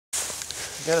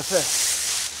Got a fish.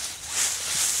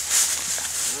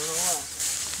 I don't know what.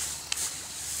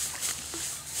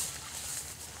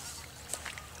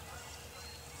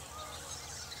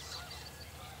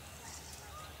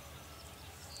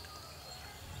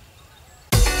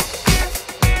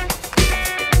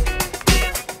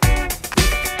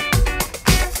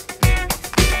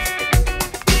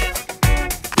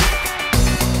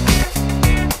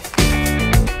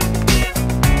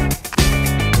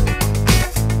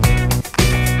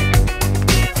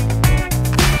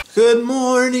 Good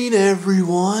morning,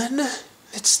 everyone.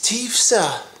 It's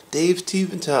Tifsa, Dave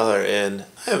Tiefenthaler, and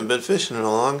I haven't been fishing in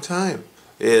a long time.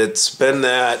 It's been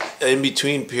that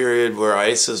in-between period where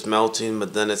ice is melting,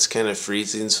 but then it's kind of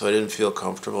freezing, so I didn't feel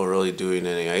comfortable really doing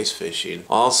any ice fishing.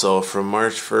 Also, from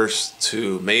March 1st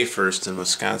to May 1st in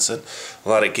Wisconsin, a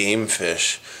lot of game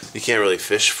fish you can't really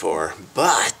fish for,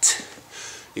 but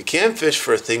you can fish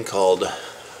for a thing called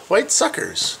white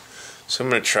suckers. So I'm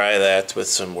going to try that with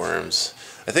some worms.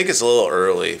 I think it's a little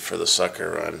early for the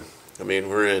sucker run. I mean,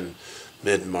 we're in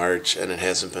mid-March and it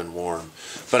hasn't been warm.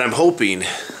 But I'm hoping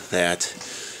that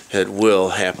it will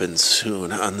happen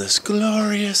soon on this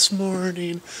glorious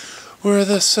morning where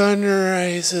the sun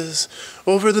rises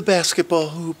over the basketball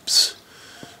hoops.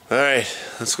 Alright,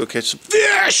 let's go catch some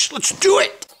fish! Let's do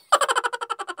it!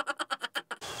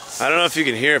 I don't know if you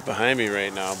can hear it behind me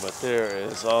right now, but there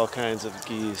is all kinds of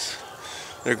geese.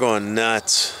 They're going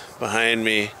nuts behind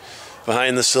me.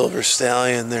 Behind the silver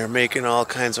stallion, they're making all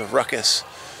kinds of ruckus.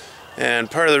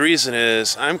 And part of the reason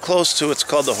is I'm close to what's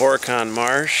called the Horicon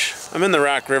Marsh. I'm in the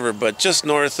Rock River, but just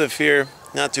north of here,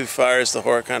 not too far, is the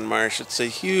Horicon Marsh. It's a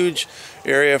huge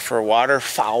area for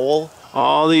waterfowl.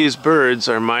 All these birds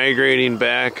are migrating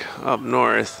back up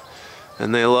north,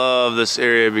 and they love this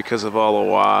area because of all the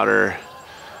water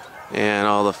and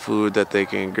all the food that they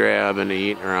can grab and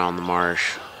eat around the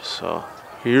marsh. So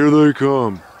here they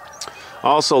come.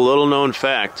 Also, little known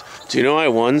fact, do you know why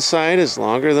one side is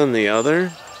longer than the other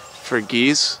for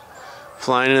geese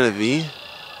flying in a V?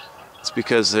 It's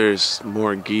because there's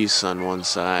more geese on one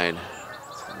side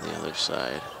than the other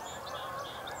side.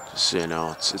 Just so you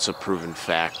know, it's a proven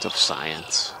fact of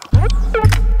science.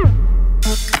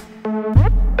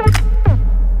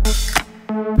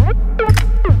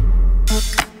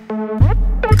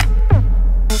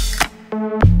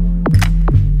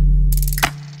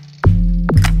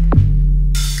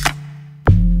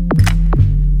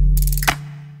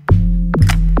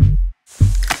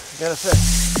 Got a fish.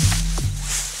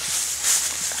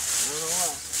 I don't know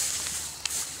what.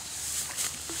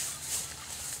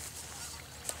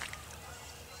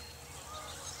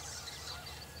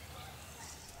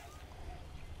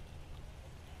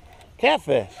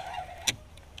 Catfish.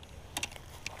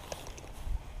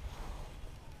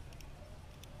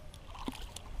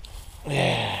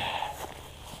 Yeah.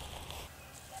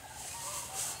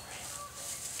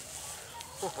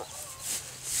 Look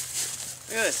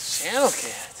at this channel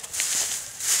cat.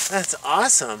 That's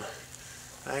awesome.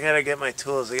 I gotta get my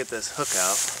tools to get this hook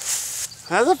out.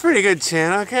 That's a pretty good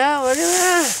channel cat. Look at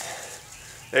that.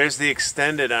 There's the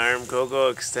extended arm, go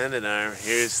extended arm.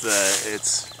 Here's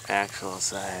its actual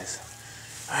size.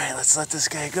 All right, let's let this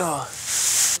guy go.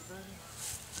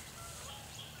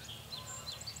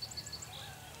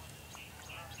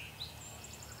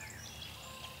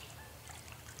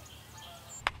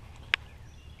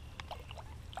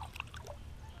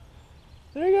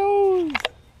 There he goes.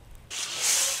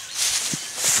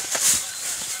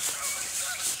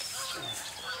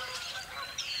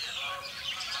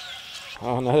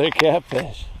 Oh, another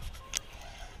catfish.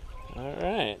 All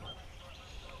right.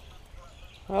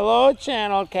 Hello,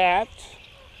 channel cat.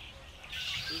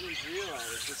 You didn't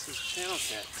realize this is channel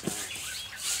cat time.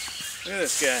 Look at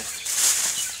this guy.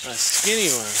 A skinny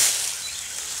one.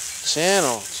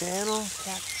 Channel,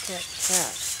 cat.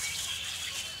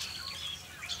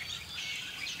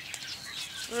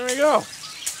 There we go.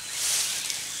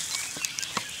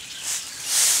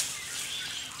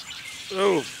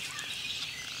 Oh.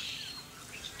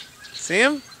 See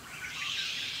him?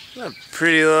 What a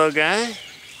pretty little guy.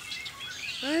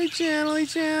 Hey, channel,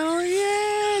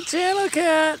 yeah, channel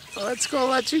cat. Let's go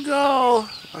let you go,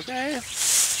 okay?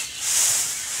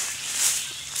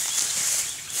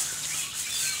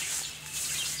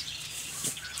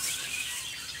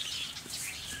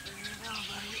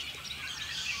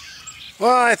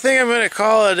 Well, I think I'm going to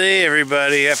call it a day,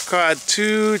 everybody. I've caught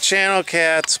 2 channel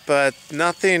cats, but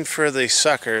nothing for the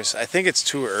suckers. I think it's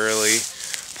too early.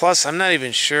 Plus, I'm not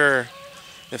even sure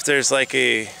if there's like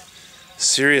a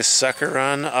serious sucker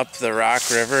run up the Rock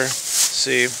River.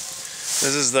 See, this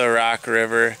is the Rock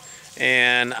River,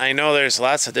 and I know there's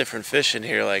lots of different fish in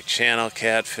here, like channel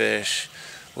catfish,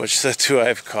 which the two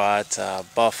I've caught,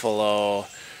 buffalo,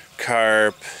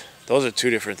 carp. Those are two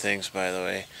different things, by the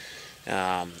way.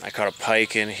 I caught a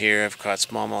pike in here. I've caught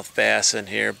smallmouth bass in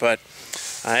here, but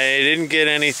I didn't get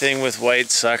anything with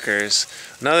white suckers.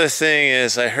 Another thing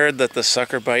is I heard that the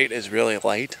sucker bite is really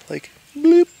light, like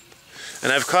bloop.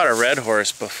 And I've caught a red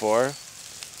horse before,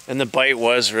 and the bite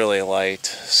was really light.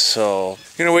 So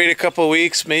I'm gonna wait a couple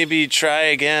weeks, maybe try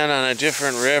again on a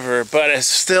different river, but it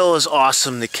still is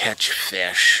awesome to catch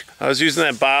fish. I was using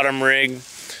that bottom rig.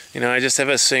 You know, I just have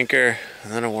a sinker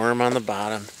and then a worm on the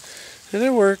bottom, and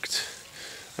it worked.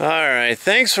 All right,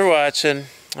 thanks for watching.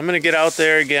 I'm gonna get out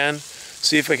there again,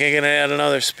 see if I can add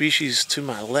another species to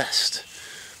my list.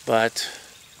 But,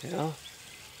 you know,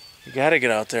 you gotta get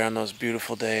out there on those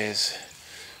beautiful days.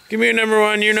 Give me your number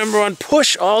one,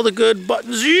 push all the good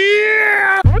buttons,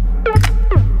 yeah!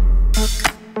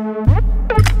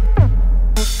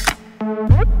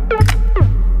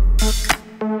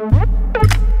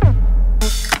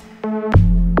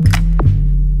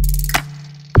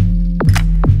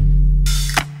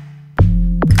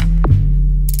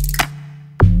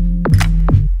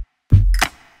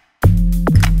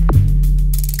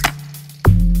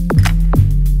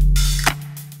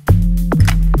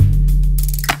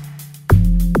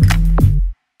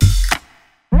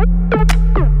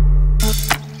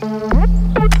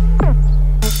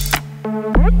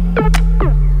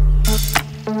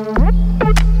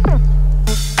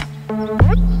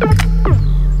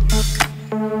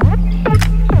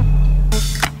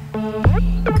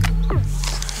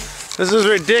 This is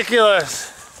ridiculous.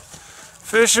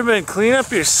 Fishermen, clean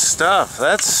up your stuff.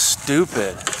 That's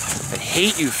stupid. I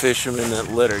hate you fishermen that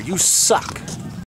litter. You suck.